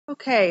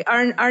Okay,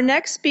 our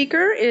next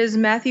speaker is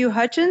Matthew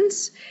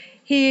Hutchins.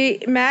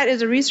 Matt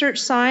is a research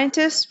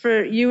scientist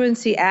for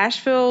UNC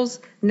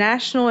Asheville's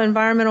National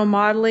Environmental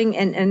Modeling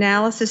and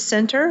Analysis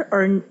Center,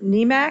 or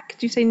NEMAC.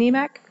 Do you say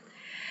NEMAC?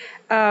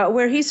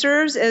 Where he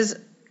serves as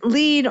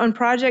lead on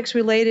projects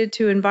related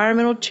to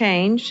environmental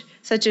change,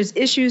 such as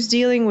issues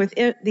dealing with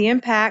the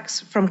impacts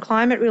from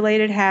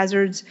climate-related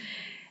hazards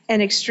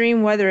and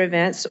extreme weather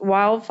events,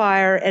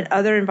 wildfire, and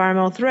other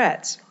environmental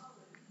threats.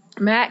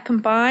 Matt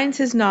combines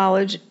his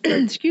knowledge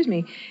in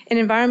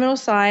environmental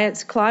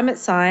science, climate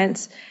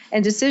science,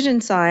 and decision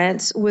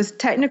science with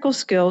technical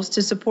skills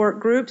to support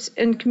groups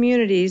and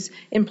communities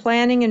in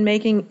planning and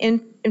making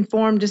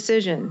informed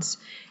decisions.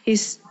 He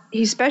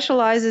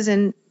specializes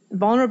in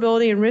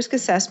vulnerability and risk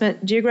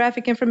assessment,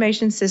 geographic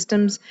information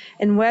systems,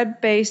 and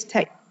web-based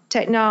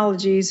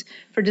technologies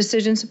for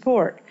decision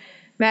support.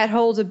 Matt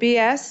holds a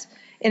BS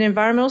in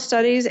environmental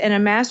studies and a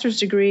master's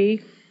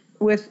degree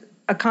with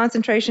a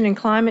concentration in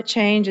climate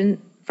change and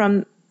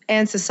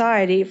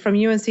society from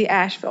UNC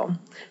Asheville.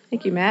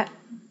 Thank you, Matt.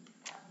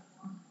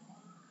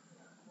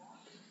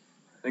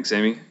 Thanks,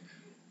 Amy.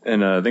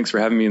 And thanks for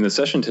having me in this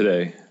session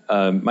today.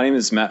 My name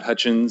is Matt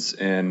Hutchins,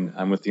 and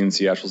I'm with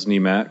UNC Asheville's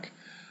NEMAC.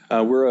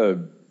 We're a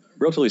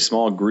relatively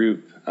small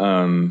group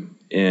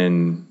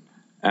in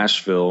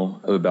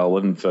Asheville of about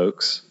 11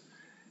 folks.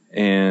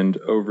 And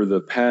over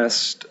the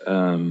past,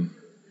 let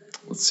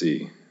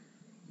me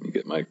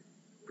get my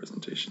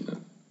presentation up.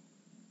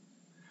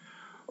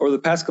 Over the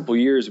past couple of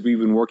years, we've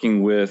been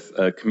working with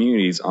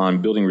communities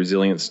on building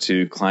resilience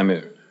to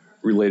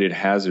climate-related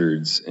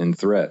hazards and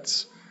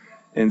threats.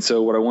 And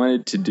so what I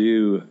wanted to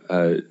do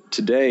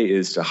today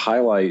is to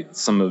highlight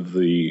some of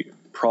the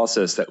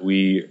process that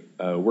we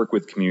work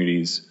with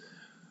communities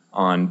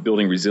on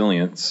building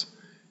resilience.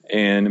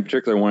 And in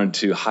particular, I wanted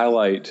to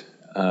highlight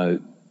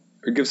or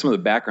give some of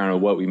the background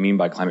of what we mean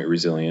by climate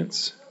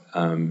resilience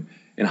and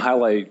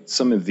highlight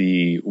some of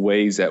the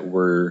ways that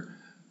we're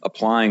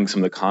applying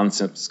some of the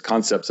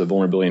concepts of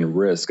vulnerability and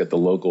risk at the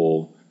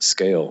local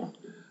scale,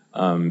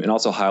 and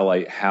also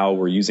highlight how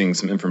we're using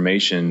some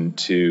information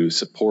to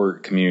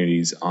support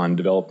communities on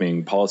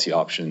developing policy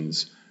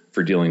options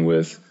for dealing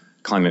with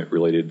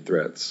climate-related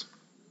threats.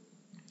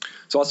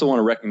 So I also want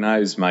to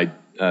recognize my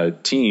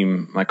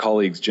team, my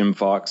colleagues Jim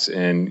Fox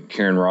and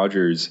Karen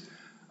Rogers,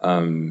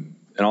 and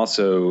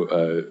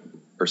also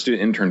our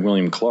student intern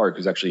William Clark,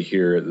 who's actually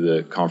here at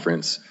the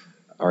conference.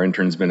 Our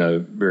intern's been a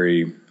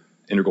very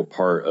integral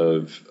part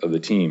of the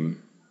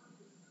team.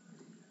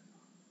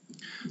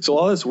 So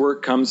all this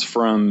work comes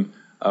from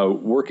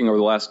working over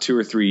the last 2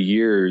 or 3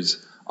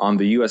 years on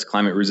the U.S.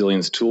 Climate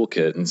Resilience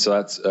Toolkit. And so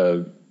that's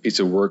a piece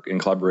of work in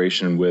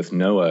collaboration with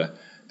NOAA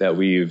that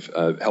we've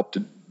helped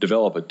to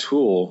develop a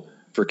tool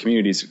for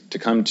communities to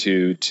come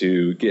to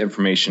get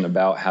information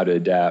about how to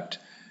adapt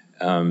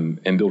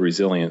and build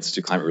resilience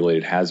to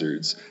climate-related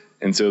hazards.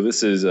 And so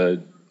this is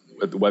at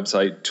the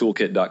website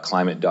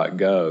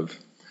toolkit.climate.gov.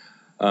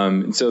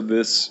 And so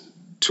this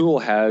tool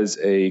has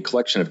a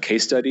collection of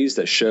case studies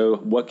that show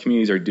what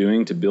communities are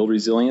doing to build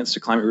resilience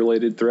to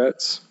climate-related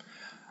threats,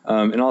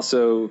 and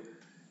also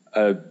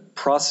a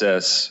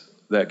process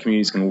that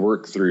communities can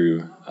work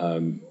through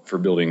for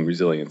building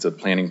resilience, a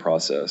planning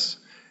process.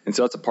 And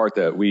so that's a part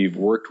that we've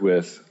worked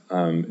with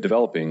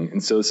developing.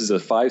 And so this is a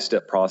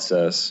 5-step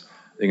process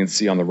you can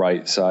see on the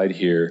right side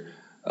here.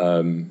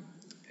 And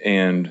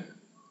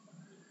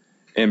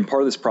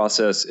part of this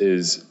process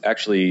is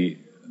actually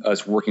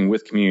us working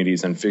with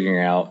communities and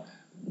figuring out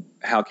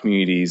how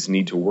communities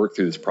need to work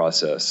through this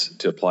process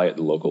to apply it at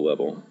the local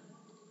level.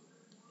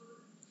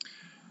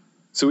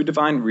 So we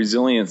define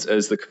resilience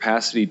as the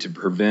capacity to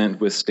prevent,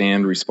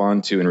 withstand,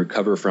 respond to, and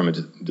recover from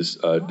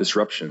a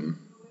disruption.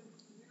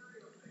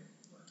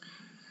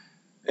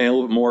 And a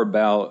little bit more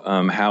about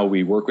how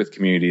we work with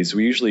communities.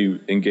 We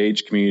usually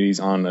engage communities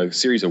on a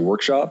series of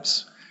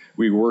workshops.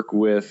 We work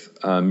with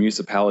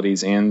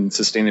municipalities and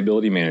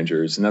sustainability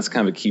managers, and that's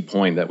kind of a key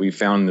point that we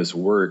found in this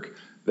work,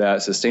 that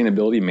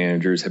sustainability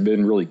managers have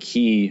been really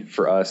key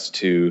for us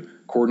to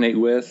coordinate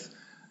with,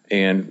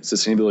 and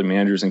sustainability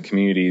managers and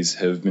communities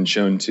have been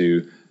shown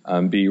to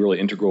be really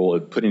integral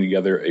in putting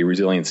together a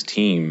resilience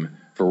team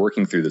for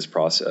working through this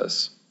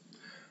process.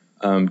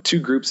 2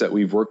 groups that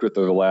we've worked with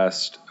over the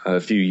last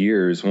few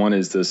years, one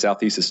is the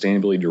Southeast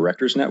Sustainability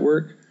Directors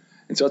Network.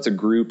 And so it's a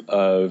group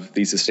of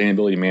these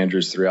sustainability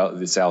managers throughout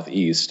the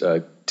Southeast,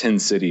 10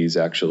 cities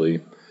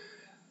actually,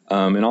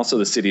 and also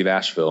the city of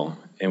Asheville.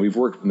 And we've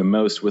worked the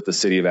most with the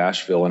city of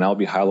Asheville, and I'll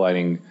be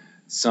highlighting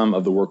some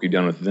of the work we've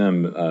done with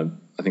them,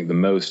 I think the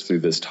most through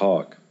this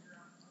talk.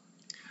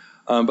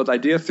 But the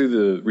idea through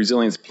the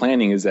resilience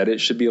planning is that it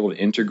should be able to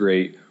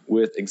integrate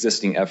with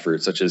existing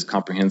efforts such as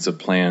comprehensive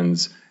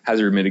plans,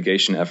 hazard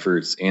mitigation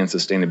efforts, and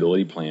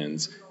sustainability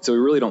plans. So we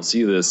really don't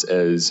see this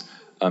as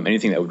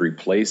anything that would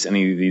replace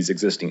any of these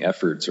existing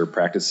efforts or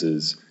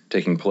practices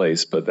taking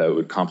place, but that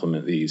would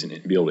complement these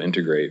and be able to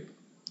integrate.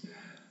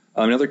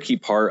 Another key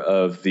part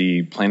of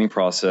the planning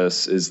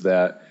process is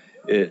that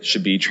it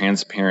should be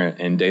transparent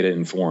and data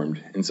informed.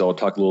 And so I'll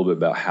talk a little bit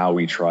about how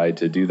we try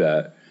to do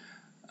that.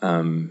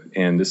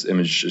 And this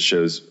image just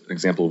shows an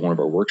example of one of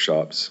our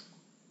workshops.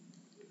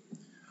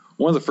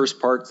 One of the first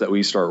parts that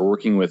we start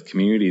working with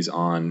communities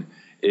on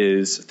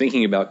is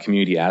thinking about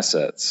community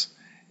assets.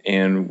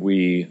 And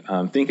we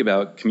think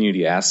about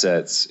community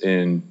assets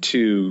in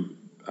two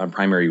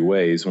primary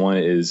ways. One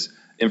is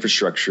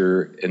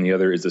infrastructure, and the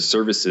other is the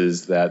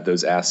services that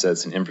those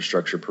assets and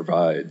infrastructure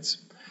provides.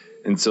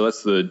 And so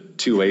that's the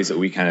two ways that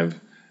we kind of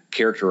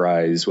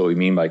characterize what we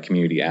mean by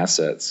community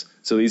assets.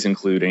 So these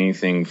include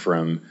anything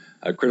from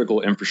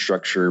critical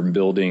infrastructure,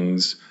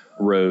 buildings,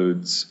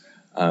 roads,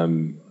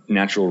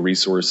 natural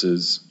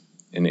resources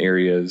in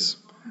areas.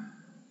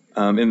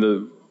 And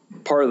the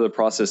part of the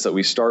process that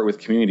we start with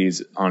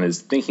communities on is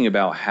thinking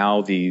about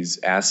how these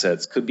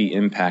assets could be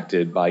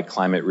impacted by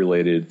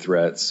climate-related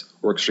threats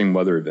or extreme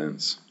weather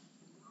events.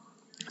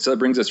 So that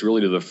brings us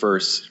really to the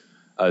first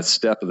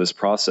step of this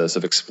process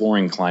of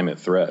exploring climate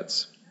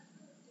threats.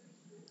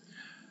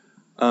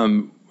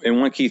 And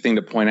one key thing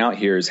to point out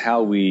here is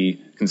how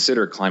we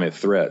consider climate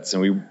threats.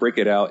 And we break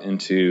it out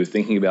into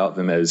thinking about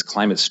them as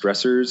climate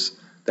stressors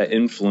that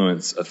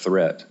influence a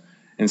threat.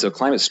 And so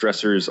climate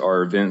stressors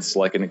are events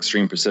like an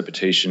extreme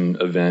precipitation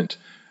event,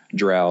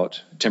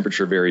 drought,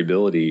 temperature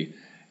variability.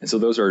 And so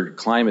those are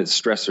climate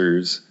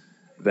stressors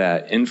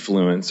that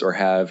influence or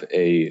have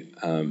a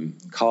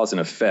cause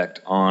and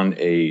effect on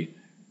a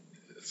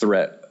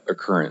threat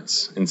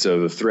occurrence. And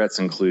so the threats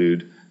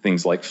include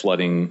things like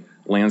flooding,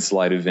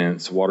 landslide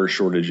events, water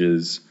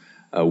shortages,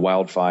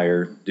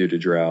 wildfire due to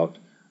drought,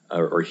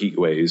 or heat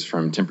waves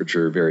from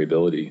temperature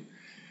variability.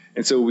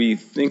 And so we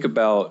think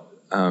about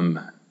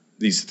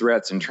these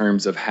threats in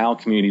terms of how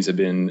communities have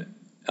been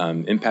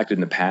impacted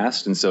in the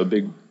past. And so a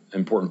big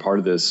important part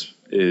of this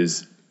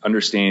is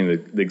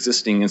understanding the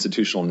existing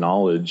institutional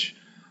knowledge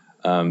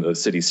the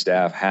city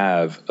staff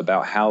have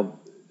about how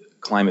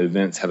climate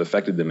events have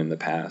affected them in the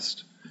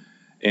past.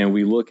 And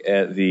we look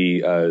at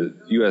the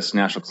U.S.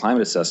 National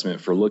Climate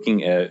Assessment for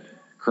looking at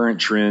current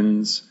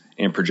trends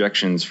and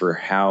projections for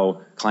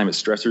how climate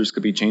stressors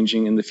could be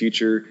changing in the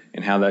future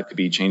and how that could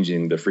be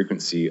changing the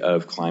frequency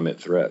of climate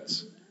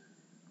threats.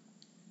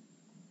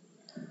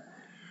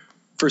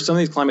 For some of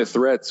these climate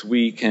threats,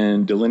 we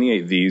can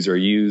delineate these or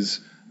use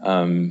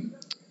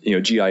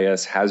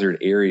GIS hazard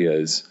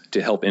areas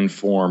to help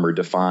inform or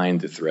define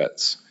the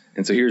threats.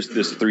 And so here's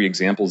just 3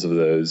 examples of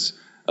those.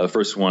 The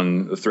first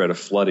one, the threat of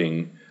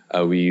flooding.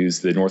 We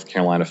use the North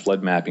Carolina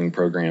flood mapping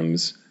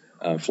program's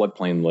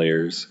floodplain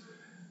layers.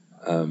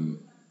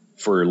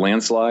 For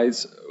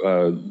landslides,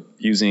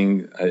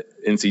 using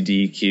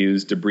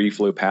NCDQ's debris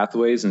flow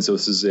pathways. And so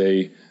this is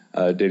a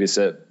data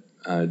set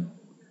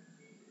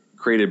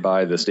created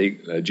by the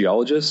state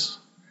geologists.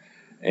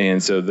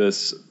 And so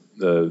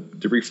the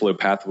debris flow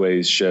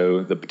pathways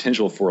show the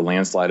potential for a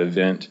landslide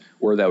event,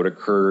 where that would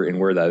occur and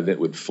where that event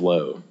would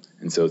flow.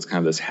 And so it's kind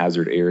of this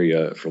hazard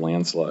area for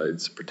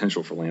landslides,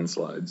 potential for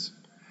landslides.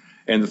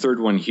 And the third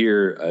one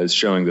here is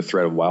showing the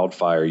threat of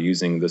wildfire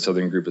using the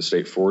Southern Group of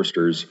State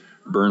Foresters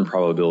burn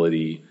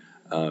probability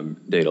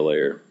data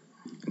layer.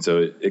 And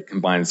so it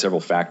combines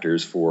several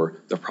factors for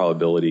the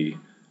probability,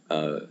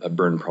 a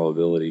burn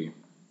probability.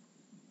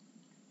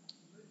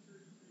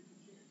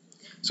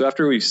 So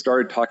after we've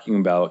started talking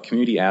about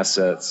community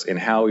assets and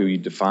how we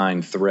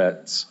define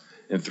threats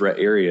and threat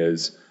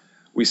areas,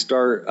 we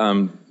start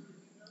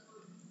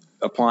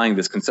applying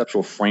this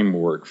conceptual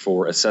framework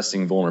for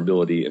assessing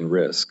vulnerability and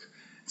risk.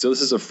 So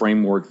this is a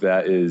framework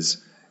that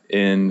is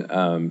in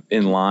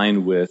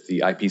line with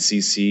the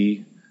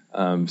IPCC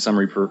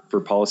summary for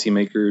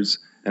policymakers,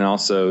 and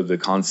also the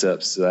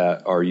concepts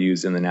that are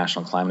used in the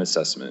National Climate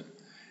Assessment.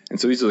 And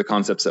so these are the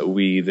concepts that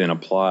we then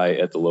apply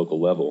at the local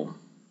level.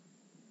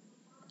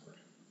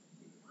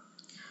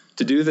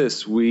 To do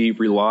this, we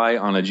rely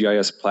on a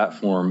GIS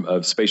platform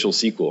of spatial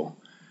SQL.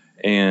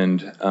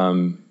 And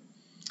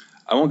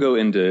I won't go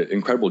into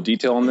incredible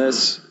detail on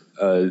this.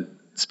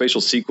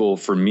 Spatial SQL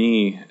for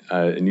me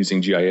in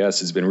using GIS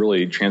has been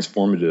really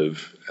transformative.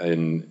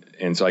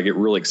 And so I get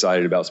really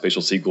excited about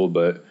spatial SQL,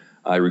 but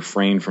I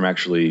refrain from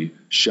actually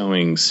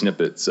showing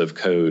snippets of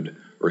code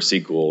or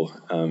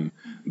SQL.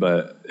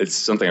 But it's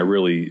something I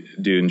really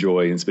do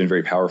enjoy, and it's been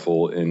very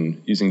powerful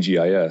in using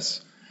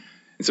GIS.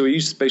 And so we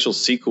use spatial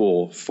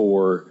SQL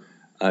for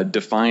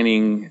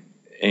defining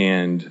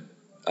and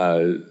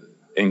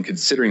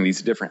considering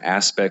these different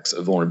aspects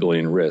of vulnerability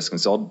and risk.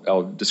 And so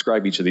I'll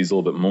describe each of these a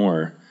little bit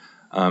more.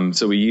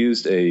 So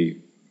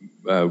we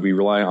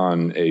rely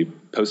on a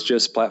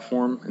PostGIS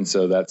platform, and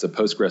so that's a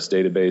Postgres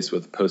database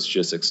with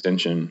PostGIS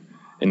extension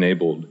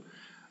enabled.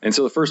 And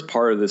so the first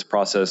part of this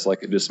process,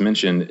 like I just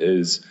mentioned,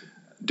 is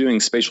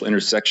doing spatial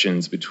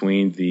intersections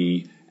between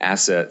the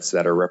assets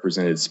that are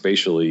represented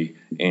spatially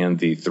and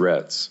the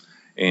threats.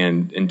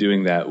 And in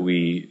doing that,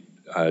 we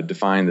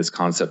define this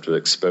concept of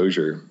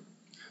exposure.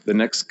 The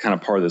next kind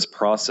of part of this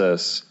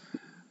process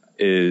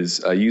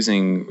is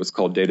using what's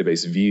called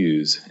database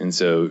views. And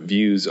so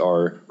views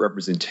are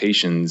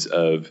representations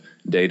of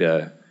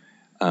data,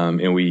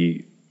 and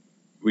we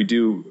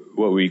do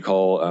what we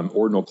call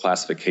ordinal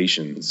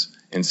classifications.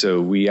 And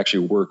so we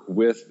actually work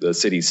with the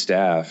city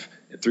staff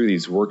through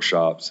these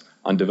workshops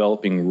on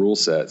developing rule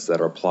sets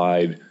that are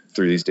applied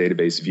through these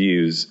database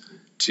views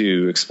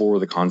to explore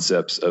the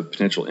concepts of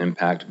potential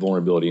impact,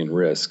 vulnerability, and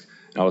risk.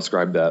 And I'll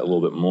describe that a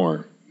little bit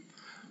more.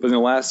 But then the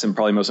last and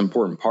probably most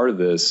important part of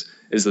this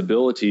is the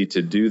ability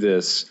to do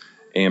this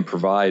and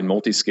provide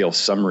multi-scale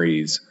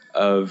summaries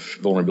of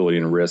vulnerability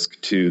and risk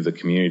to the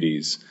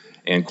communities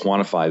and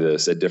quantify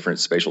this at different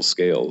spatial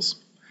scales.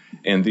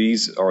 And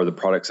these are the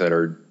products that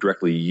are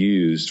directly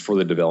used for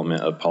the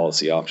development of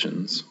policy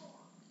options.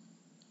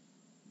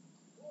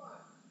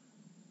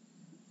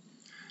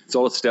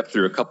 So let's step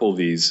through a couple of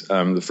these.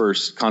 The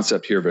first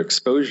concept here of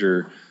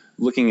exposure,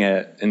 looking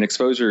at an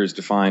exposure is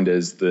defined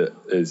as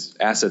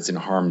assets in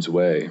harm's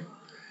way.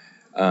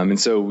 And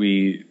so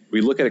we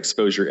look at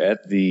exposure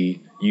at the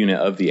unit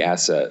of the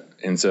asset.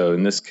 And so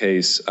in this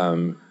case,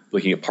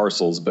 looking at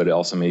parcels, but it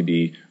also may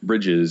be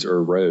bridges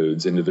or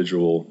roads,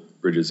 individual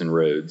bridges and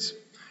roads.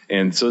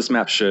 And so this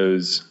map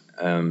shows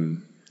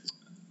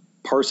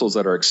parcels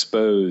that are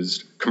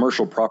exposed,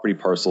 commercial property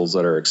parcels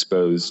that are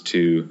exposed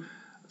to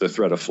the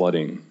threat of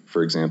flooding,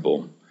 for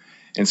example.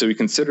 And so we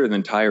consider the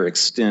entire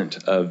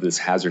extent of this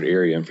hazard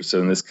area. And so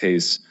in this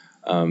case,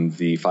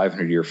 the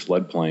 500-year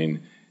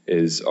floodplain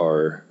is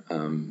our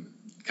kind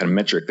of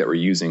metric that we're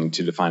using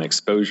to define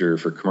exposure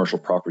for commercial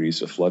properties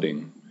to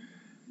flooding.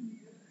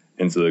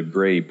 And so the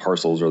gray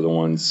parcels are the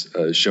ones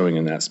showing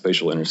in that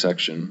spatial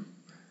intersection.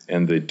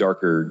 And the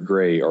darker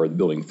gray are the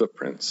building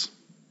footprints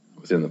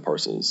within the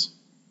parcels.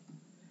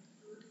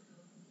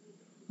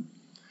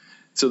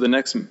 So the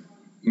next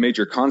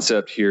major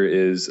concept here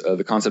is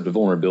the concept of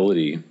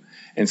vulnerability.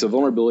 And so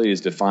vulnerability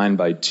is defined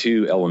by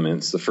two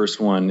elements. The first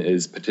one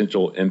is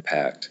potential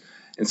impact.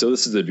 And so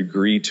this is the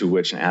degree to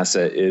which an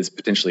asset is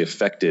potentially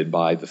affected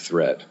by the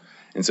threat.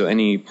 And so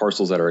any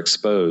parcels that are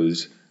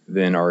exposed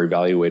then are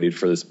evaluated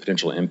for this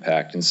potential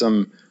impact. And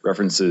some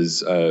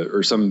references,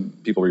 or some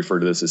people refer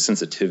to this as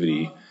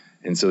sensitivity.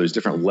 And so there's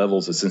different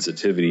levels of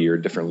sensitivity or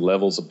different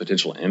levels of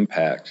potential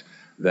impact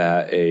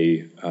that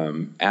a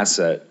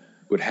asset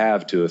would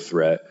have to a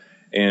threat.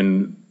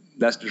 And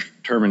that's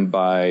determined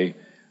by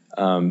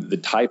the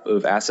type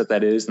of asset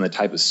that is and the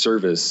type of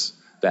service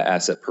that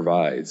asset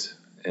provides.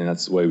 And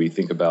that's the way we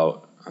think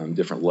about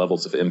different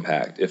levels of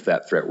impact if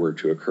that threat were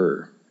to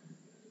occur.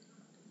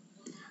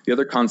 The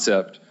other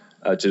concept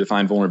to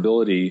define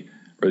vulnerability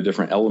or a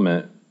different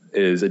element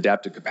is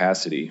adaptive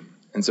capacity.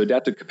 And so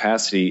adaptive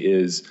capacity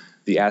is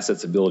the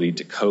asset's ability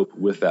to cope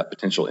with that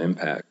potential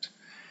impact.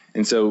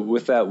 And so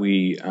with that,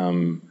 we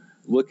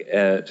look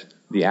at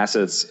the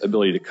asset's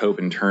ability to cope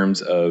in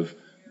terms of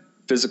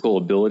physical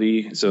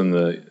ability. So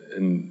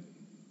in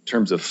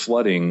terms of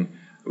flooding,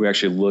 we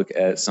actually look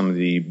at some of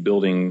the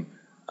building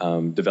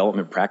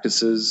development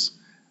practices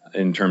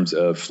in terms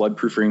of flood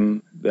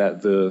proofing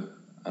that the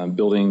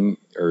building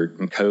or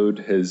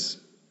code is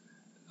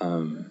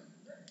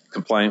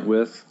compliant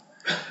with.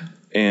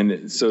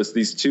 And so it's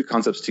these two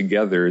concepts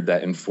together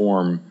that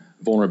inform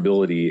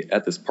vulnerability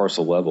at this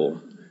parcel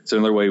level. So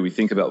another way we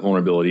think about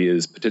vulnerability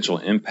is potential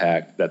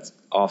impact that's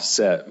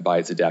offset by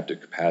its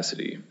adaptive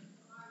capacity.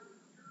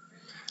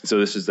 So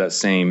this is that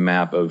same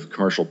map of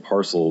commercial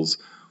parcels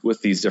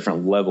with these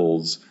different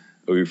levels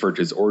that we refer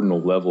to as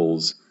ordinal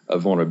levels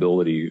of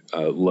vulnerability,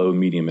 low,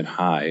 medium, and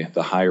high.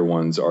 The higher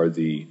ones are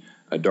the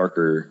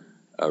darker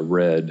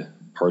red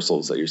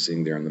parcels that you're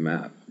seeing there on the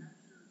map.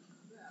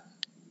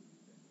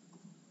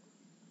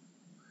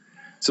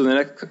 So the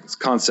next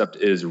concept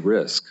is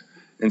risk.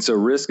 And so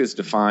risk is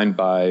defined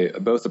by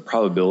both the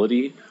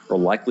probability or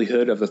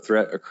likelihood of the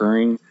threat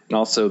occurring and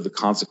also the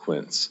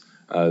consequence,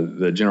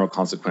 the general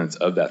consequence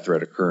of that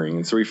threat occurring.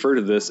 And so we refer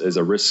to this as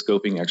a risk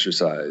scoping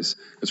exercise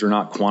because we're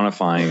not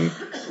quantifying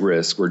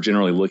risk. We're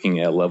generally looking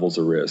at levels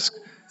of risk.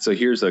 So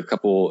here's a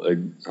couple,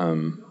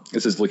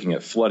 this is looking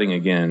at flooding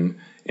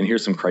again, and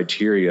here's some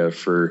criteria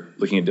for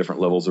looking at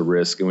different levels of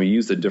risk. And we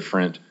use the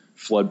different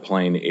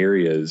floodplain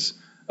areas,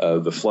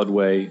 the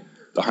floodway,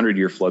 the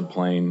 100-year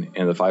floodplain,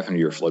 and the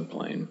 500-year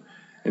floodplain.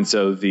 And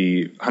so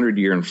the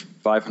 100-year and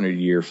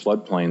 500-year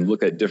floodplain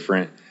look at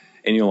different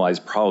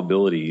annualized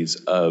probabilities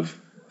of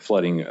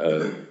flooding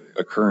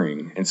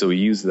occurring. And so we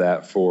use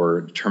that for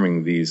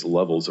determining these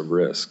levels of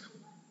risk.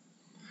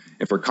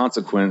 And for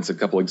consequence, a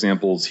couple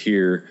examples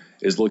here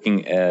is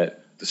looking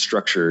at the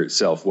structure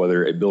itself,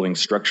 whether a building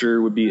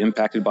structure would be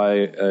impacted by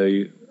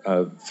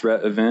a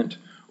threat event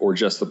or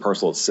just the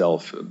parcel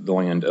itself, the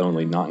land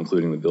only, not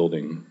including the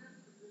building.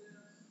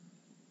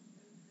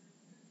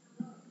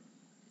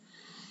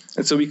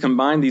 And so we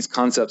combine these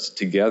concepts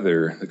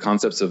together, the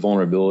concepts of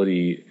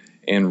vulnerability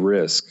and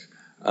risk.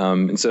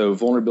 And so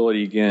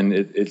vulnerability, again,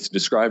 it's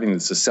describing the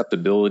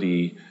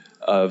susceptibility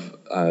of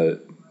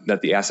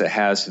that the asset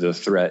has to the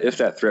threat if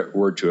that threat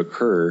were to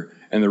occur.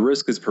 And the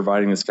risk is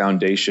providing this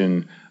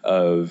foundation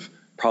of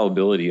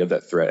probability of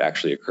that threat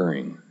actually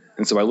occurring.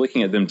 And so by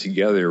looking at them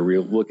together, we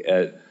look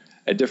at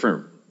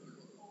different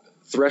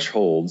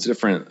thresholds,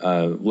 different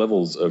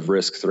levels of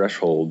risk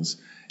thresholds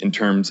in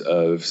terms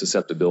of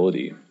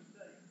susceptibility.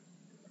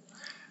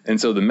 And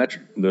so the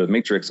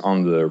matrix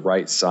on the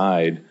right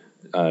side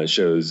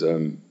shows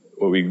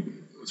what we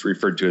what's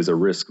referred to as a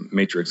risk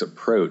matrix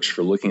approach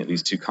for looking at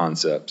these two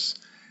concepts.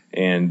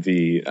 And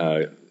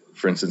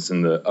for instance,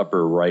 in the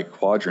upper right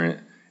quadrant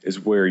is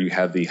where you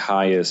have the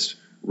highest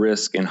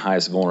risk and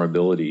highest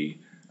vulnerability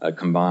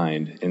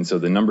combined. And so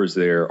the numbers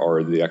there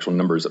are the actual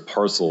numbers of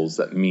parcels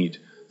that meet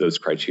those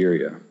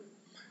criteria.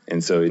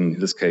 And so in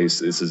this case,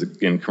 this is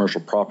again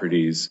commercial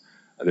properties.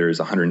 There's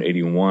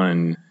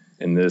 181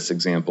 in this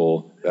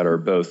example that are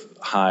both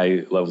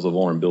high levels of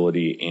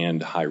vulnerability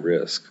and high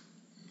risk.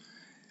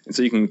 And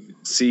so you can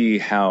see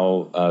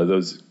how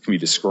those can be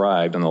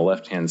described on the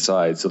left-hand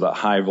side. So that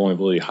high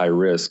vulnerability, high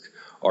risk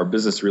are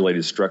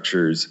business-related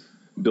structures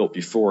built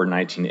before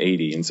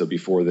 1980, and so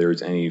before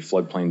there's any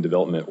floodplain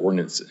development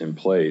ordinance in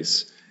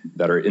place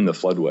that are in the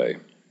floodway.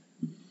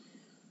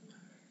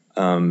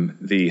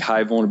 The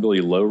high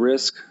vulnerability, low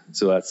risk,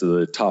 so that's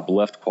the top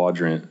left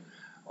quadrant,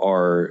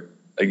 are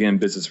again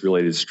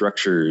business-related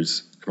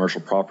structures,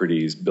 commercial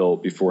properties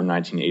built before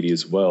 1980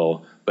 as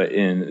well, but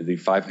in the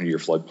 500-year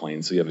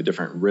floodplain, so you have a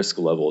different risk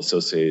level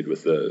associated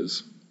with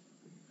those.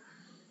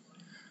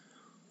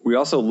 We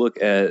also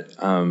look at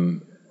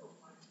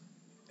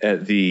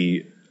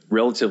the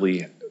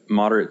relatively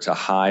moderate to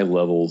high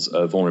levels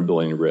of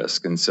vulnerability and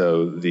risk. And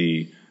so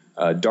the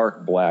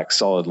dark black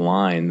solid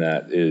line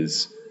that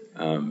is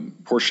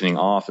portioning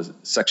off a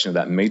section of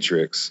that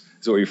matrix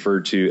is what we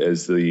refer to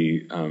as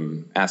the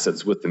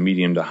assets with the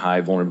medium to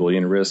high vulnerability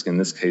and risk. In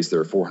this case, there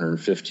are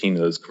 415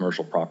 of those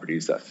commercial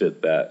properties that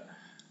fit that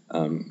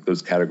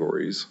those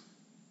categories.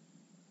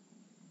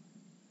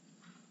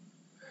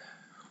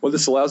 What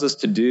this allows us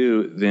to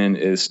do then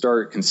is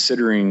start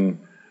considering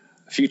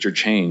future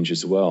change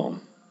as well.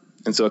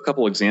 And so a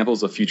couple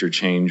examples of future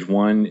change.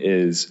 One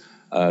is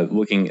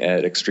looking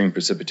at extreme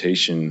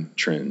precipitation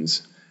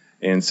trends.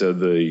 And so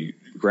the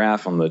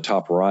graph on the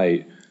top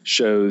right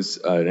shows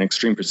an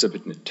extreme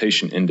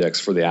precipitation index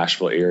for the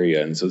Asheville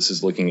area. And so this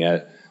is looking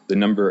at the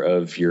number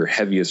of your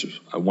heaviest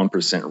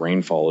 1%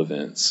 rainfall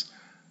events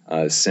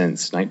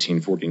since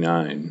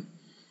 1949.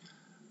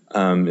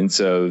 And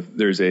so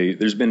there's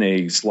been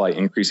a slight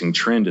increasing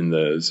trend in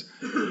those.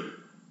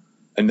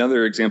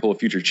 Another example of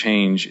future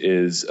change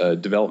is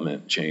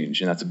development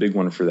change, and that's a big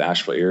one for the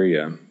Asheville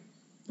area.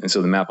 And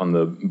so the map on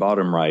the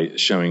bottom right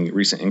is showing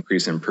recent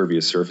increase in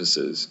impervious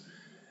surfaces.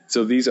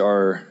 So these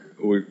are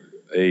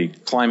a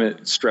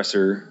climate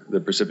stressor,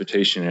 the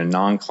precipitation, and a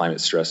non-climate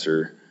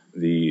stressor,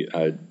 the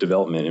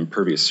development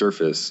impervious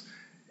surface.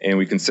 And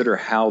we consider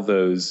how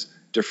those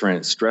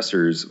different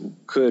stressors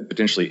could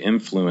potentially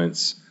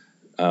influence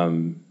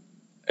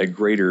a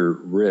greater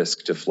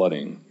risk to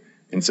flooding.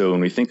 And so when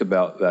we think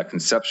about that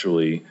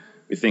conceptually,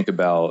 we think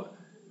about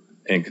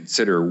and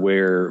consider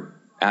where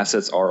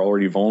assets are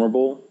already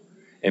vulnerable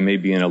and may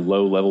be in a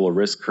low level of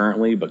risk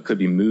currently, but could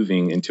be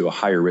moving into a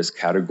higher risk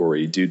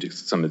category due to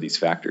some of these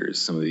factors,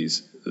 some of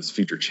this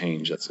future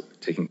change that's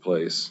taking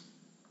place.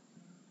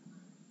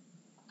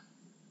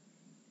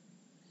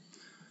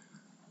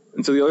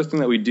 And so the other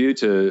thing that we do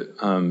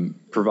to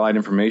provide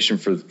information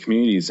for the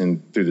communities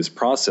and through this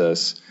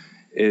process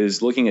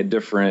is looking at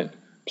different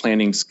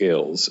planning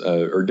scales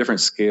or different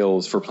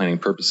scales for planning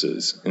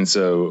purposes. And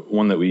so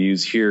one that we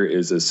use here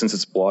is the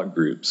census block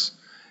groups.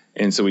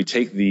 And so we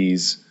take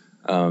these,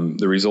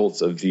 the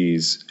results of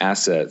these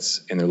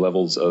assets and their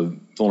levels of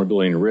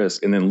vulnerability and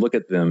risk, and then look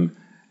at them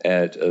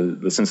at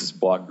the census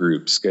block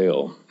group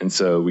scale. And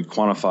so we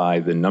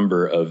quantify the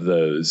number of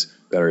those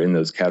that are in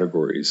those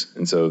categories.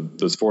 And so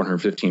those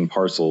 415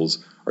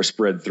 parcels are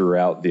spread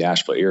throughout the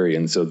Asheville area.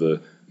 And so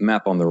the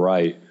map on the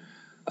right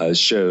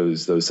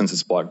shows those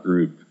census block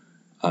group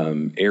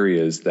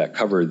areas that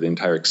cover the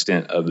entire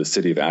extent of the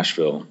city of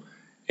Asheville,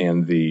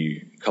 and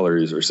the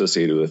colors are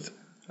associated with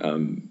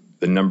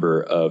the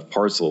number of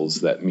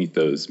parcels that meet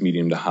those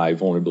medium to high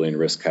vulnerability and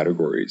risk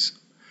categories.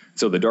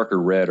 So the darker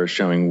red are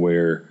showing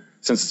where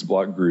census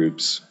block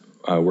groups,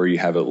 where you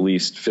have at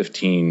least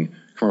 15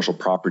 commercial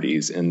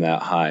properties in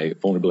that high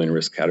vulnerability and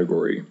risk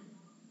category.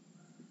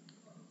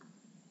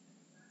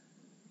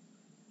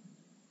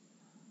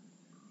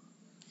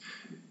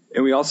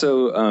 And we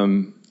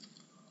also,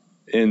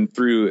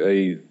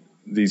 through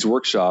these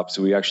workshops,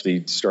 we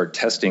actually start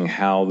testing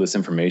how this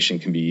information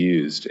can be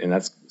used, and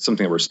that's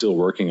something that we're still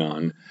working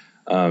on.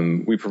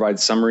 We provide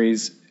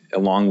summaries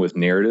along with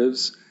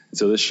narratives.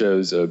 So this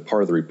shows a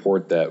part of the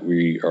report that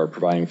we are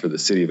providing for the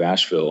city of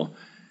Asheville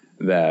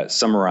that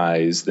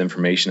summarize the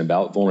information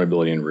about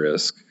vulnerability and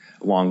risk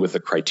along with the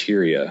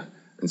criteria.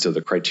 And so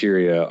the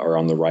criteria are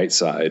on the right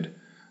side,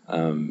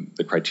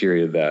 the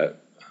criteria that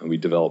we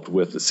developed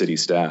with the city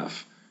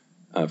staff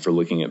for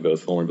looking at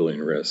both vulnerability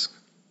and risk.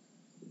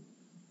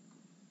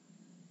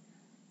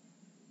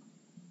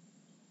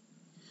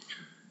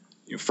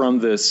 From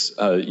this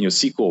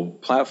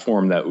SQL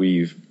platform that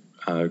we've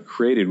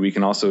created, we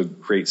can also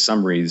create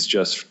summaries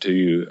just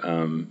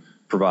to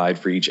provide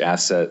for each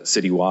asset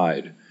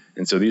citywide.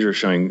 And so these are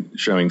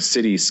showing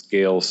city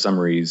scale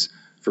summaries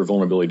for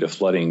vulnerability to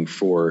flooding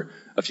for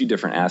a few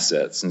different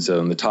assets. And so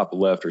in the top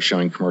left are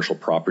showing commercial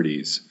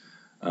properties,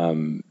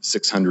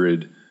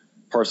 600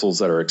 parcels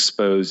that are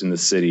exposed in the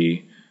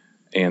city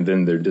and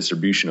then their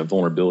distribution of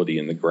vulnerability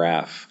in the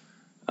graph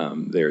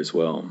there as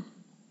well.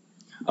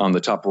 On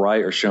the top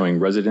right are showing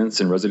residents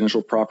and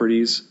residential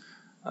properties,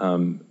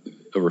 over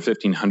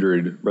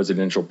 1,500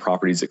 residential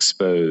properties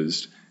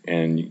exposed,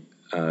 and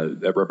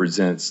that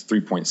represents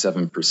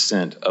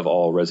 3.7% of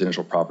all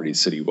residential properties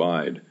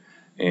citywide,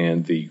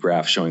 and the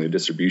graph showing the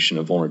distribution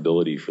of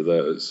vulnerability for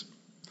those.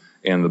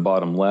 And the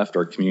bottom left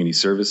are community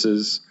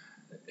services,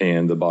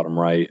 and the bottom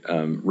right,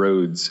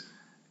 roads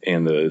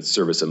and the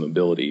service of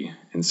mobility.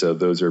 And so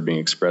those are being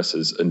expressed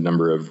as a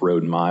number of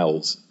road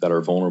miles that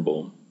are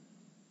vulnerable.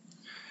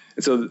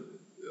 And so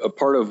a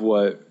part of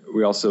what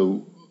we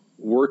also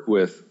work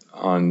with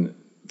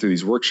through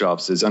these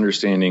workshops is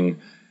understanding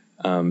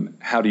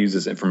how to use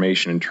this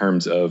information in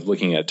terms of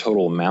looking at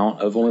total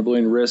amount of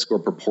vulnerability and risk or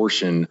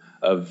proportion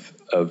of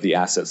the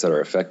assets that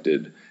are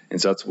affected. And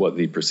so that's what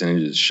the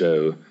percentages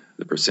show,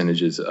 the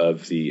percentages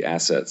of the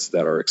assets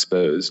that are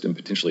exposed and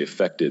potentially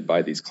affected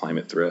by these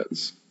climate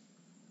threats.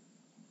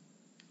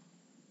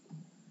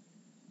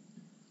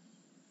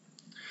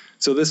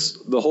 So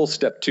the whole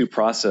step 2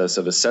 process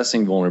of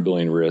assessing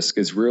vulnerability and risk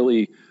is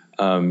really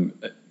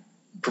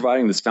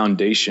providing this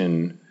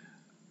foundation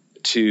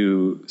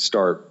to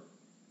start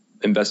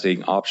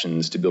investigating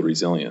options to build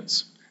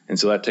resilience. And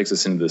so that takes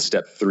us into the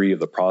step 3 of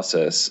the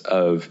process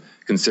of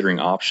considering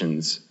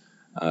options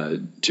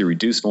to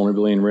reduce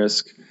vulnerability and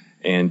risk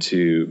and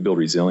to build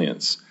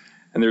resilience.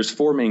 And there's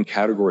 4 main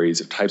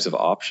categories of types of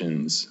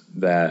options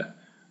that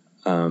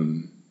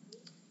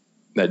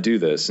do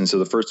this. And so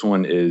the first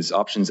one is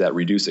options that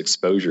reduce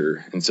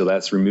exposure. And so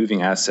that's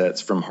removing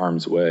assets from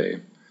harm's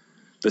way.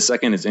 The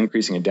second is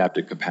increasing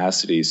adaptive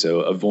capacity. So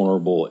of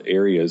vulnerable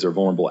areas or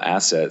vulnerable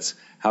assets,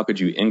 how could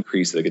you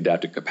increase the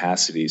adaptive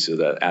capacity so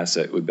that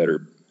asset would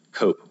better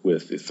cope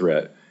with the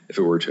threat if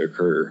it were to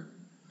occur?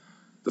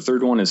 The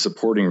third one is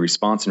supporting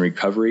response and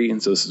recovery.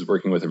 And so this is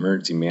working with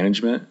emergency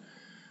management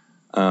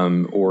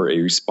or a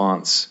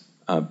response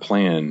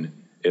plan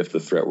if the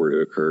threat were to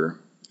occur.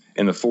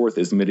 And the fourth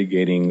is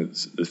mitigating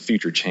the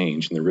future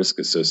change and the risk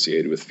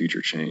associated with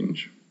future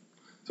change.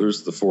 So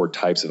those are the 4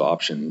 types of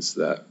options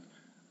that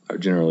are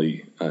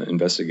generally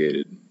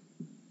investigated.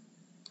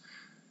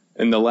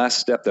 And the last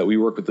step that we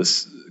work with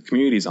the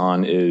communities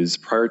on is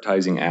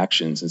prioritizing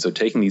actions. And so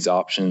taking these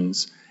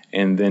options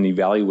and then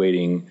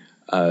evaluating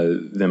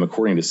them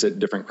according to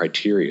different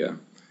criteria.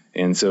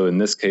 And so in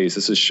this case,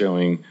 this is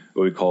showing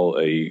what we call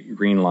a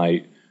green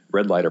light,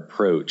 red light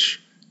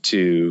approach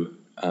to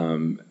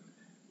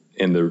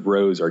and the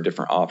rows are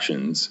different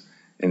options.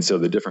 And so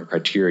the different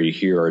criteria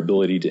here are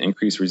ability to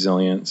increase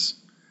resilience,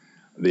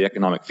 the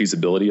economic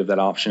feasibility of that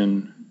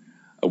option,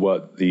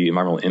 what the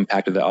environmental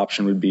impact of that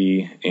option would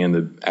be, and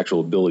the actual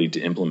ability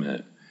to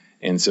implement.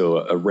 And so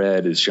a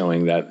red is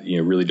showing that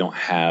you really don't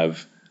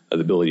have the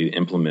ability to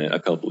implement a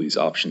couple of these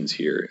options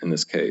here in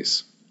this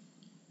case.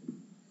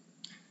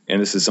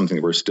 And this is something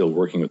that we're still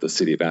working with the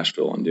city of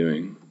Asheville on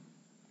doing.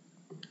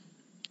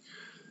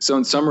 So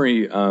in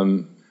summary,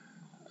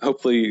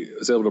 hopefully I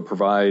was able to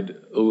provide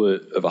a little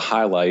bit of a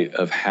highlight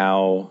of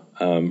how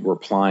we're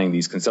applying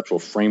these conceptual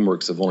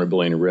frameworks of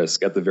vulnerability and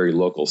risk at the very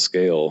local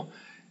scale,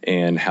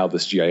 and how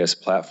this GIS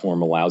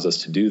platform allows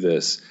us to do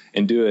this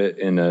and do it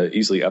in an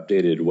easily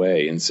updated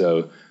way. And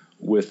so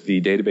with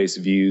the database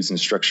views and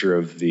structure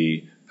of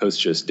the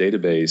PostGIS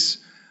database,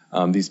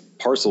 these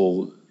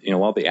parcel, a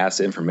lot of the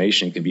asset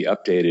information can be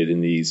updated,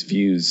 and these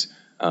views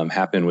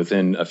happen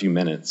within a few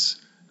minutes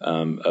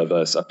of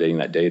us updating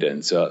that data.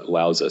 And so it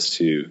allows us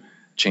to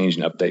change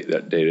and update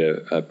that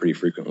data pretty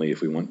frequently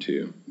if we want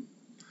to.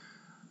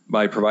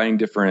 By providing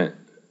different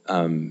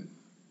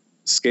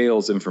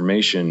scales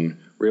information,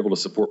 we're able to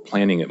support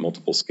planning at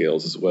multiple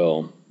scales as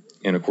well,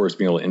 and of course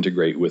being able to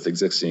integrate with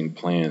existing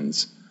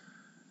plans.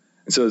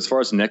 And so as far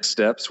as next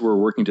steps, we're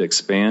working to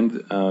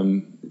expand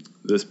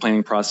this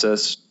planning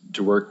process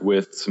to work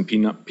with some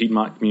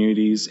Piedmont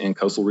communities and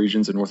coastal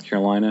regions in North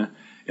Carolina,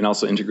 and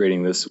also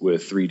integrating this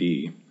with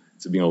 3D,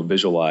 so being able to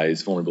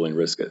visualize vulnerability and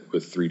risk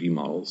with 3D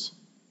models.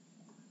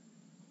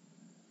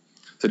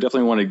 So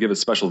definitely want to give a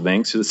special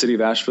thanks to the City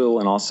of Asheville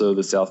and also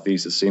the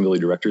Southeast Sustainability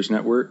Directors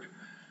Network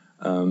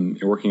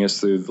working us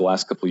through the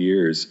last couple of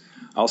years.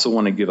 I also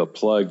want to give a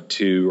plug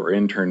to our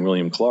intern,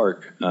 William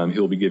Clark.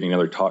 He'll be giving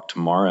another talk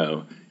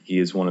tomorrow. He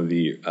is one of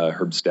the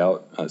Herb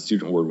Stout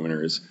Student Award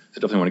winners.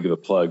 So definitely want to give a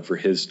plug for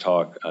his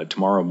talk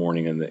tomorrow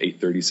morning in the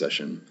 8:30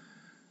 session.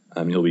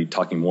 He'll be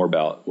talking more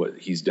about what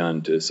he's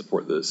done to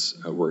support this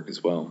work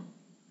as well.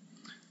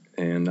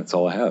 And that's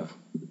all I have.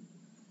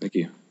 Thank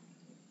you.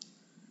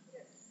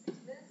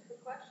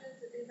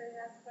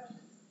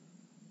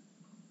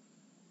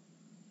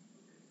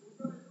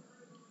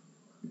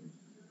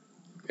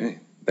 Okay,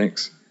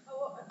 thanks.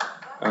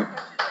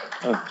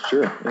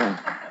 Sure, yeah.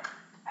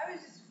 I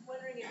was just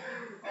wondering if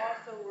you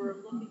also were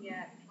looking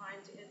at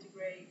trying to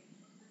integrate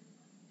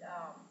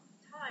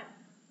time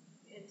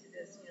into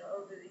this,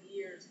 over the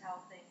years, how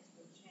things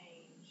will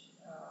change,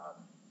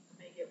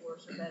 make it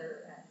worse or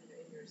better at,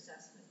 in your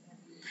assessment.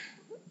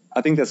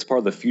 I think that's part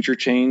of the future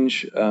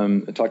change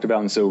I talked about.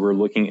 And so we're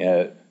looking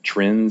at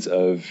trends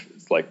of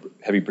like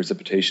heavy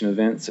precipitation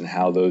events and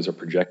how those are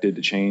projected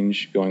to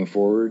change going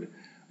forward,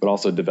 but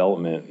also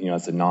development,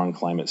 as a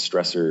non-climate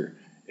stressor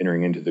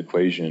entering into the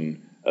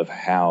equation of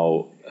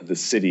how the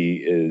city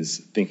is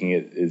thinking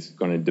it is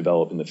going to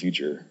develop in the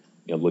future,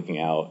 looking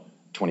out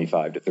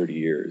 25 to 30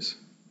 years.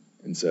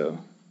 And so,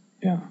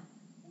 yeah. I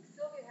think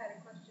Sylvia had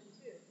a question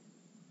too.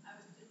 I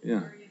was just Yeah.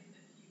 curious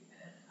if you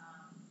had,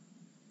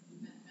 you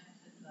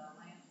mentioned the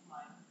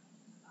landslide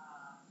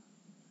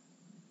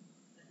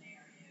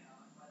scenario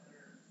and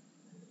whether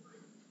this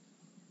group,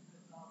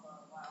 with all the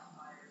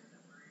wildfires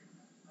that were in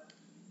the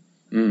Smokies,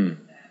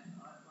 that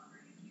I was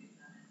wondering if you'd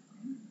done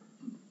anything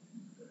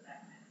with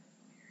that kind of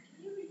scenario.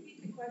 Can you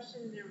repeat the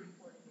question? They're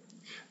recording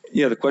it.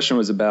 Yeah, the question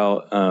was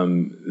about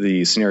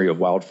the scenario of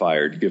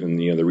wildfire, given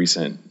the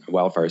recent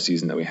wildfire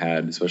season that we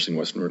had, especially in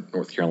Western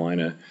North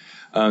Carolina.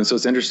 So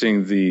it's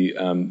interesting.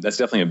 That's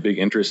definitely a big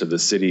interest of the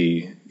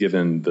city,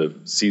 given the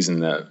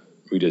season that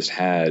we just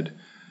had.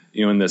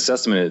 In the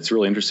assessment, it's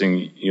really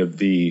interesting.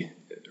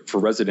 For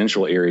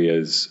residential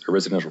areas or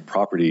residential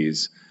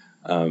properties,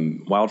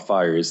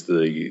 wildfire is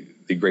the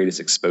greatest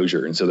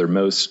exposure, and so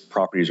most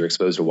properties are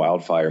exposed to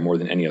wildfire more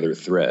than any other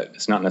threat.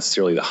 It's not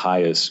necessarily the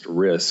highest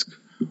risk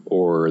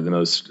or the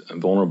most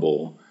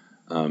vulnerable,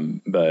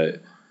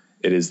 but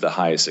it is the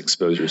highest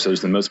exposure. So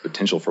there's the most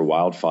potential for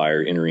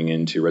wildfire entering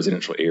into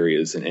residential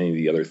areas than any of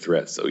the other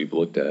threats that we've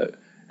looked at.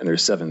 And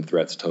there's 7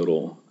 threats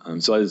total.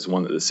 So that is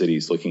one that the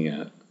city's looking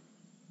at.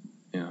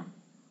 Yeah.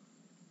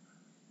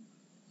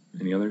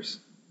 Any others?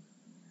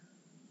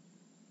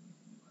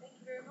 Thank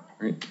you very much.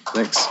 Great.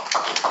 Thanks.